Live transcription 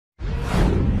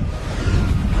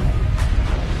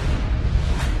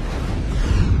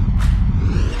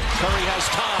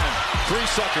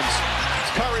seconds. It's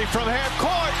Curry from half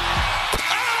court.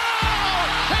 Oh!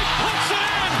 He puts it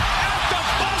in at the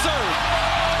buzzer.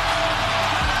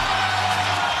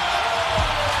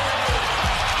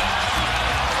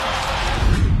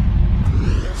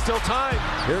 There's still time.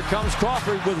 Here comes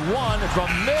Crawford with one from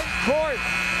midcourt.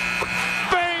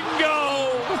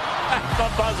 Bingo! At the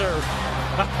buzzer.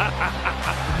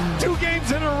 2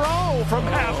 games in a row from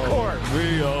half court.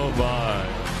 Oh my.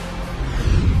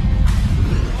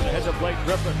 Ahead to Blake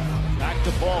Griffin. Back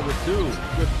to Ball with 2.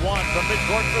 With 1 from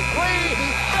midcourt for 3.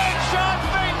 Big shot,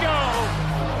 bingo!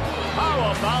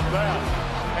 How about that?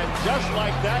 And just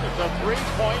like that, it's a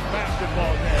 3-point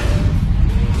basketball game.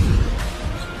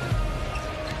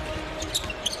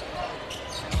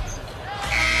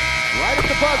 Right at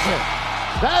the buzzer.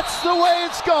 That's the way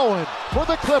it's going for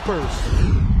the Clippers.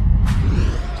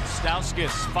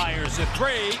 Stauskas fires a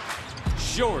 3.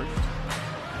 Short.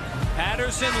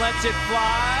 Patterson lets it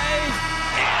fly.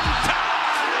 In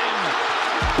time!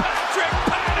 Patrick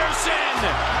Patterson!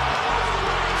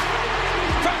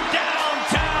 From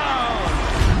downtown!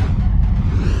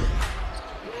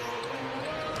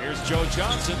 Here's Joe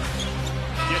Johnson.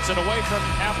 Gets it away from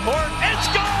half court. It's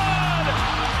good!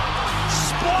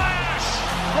 Splash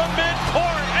from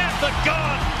midcourt at the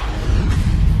gun!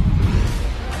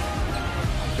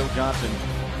 Joe Johnson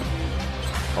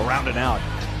around and out.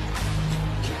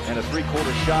 And a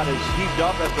 3-quarter shot is heaved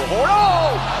up at the horn.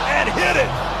 Oh! And hit it!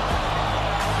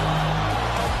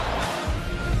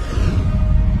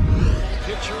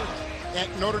 Pitcher at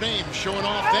Notre Dame showing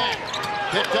off that.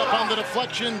 Picked up on the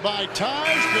deflection by Taj.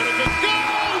 Good if it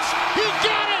goes! He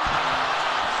got it!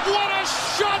 What a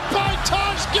shot by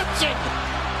Taj Gibson!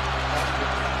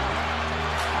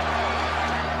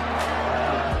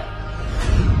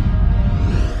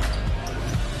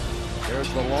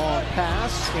 There's the long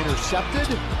pass, intercepted,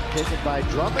 taken by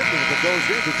Drummond, and if it goes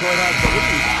in, Detroit has the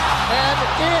lead. And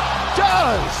it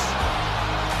does!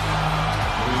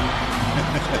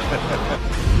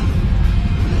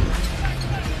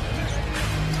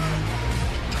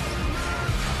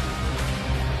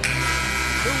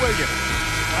 Lou Williams.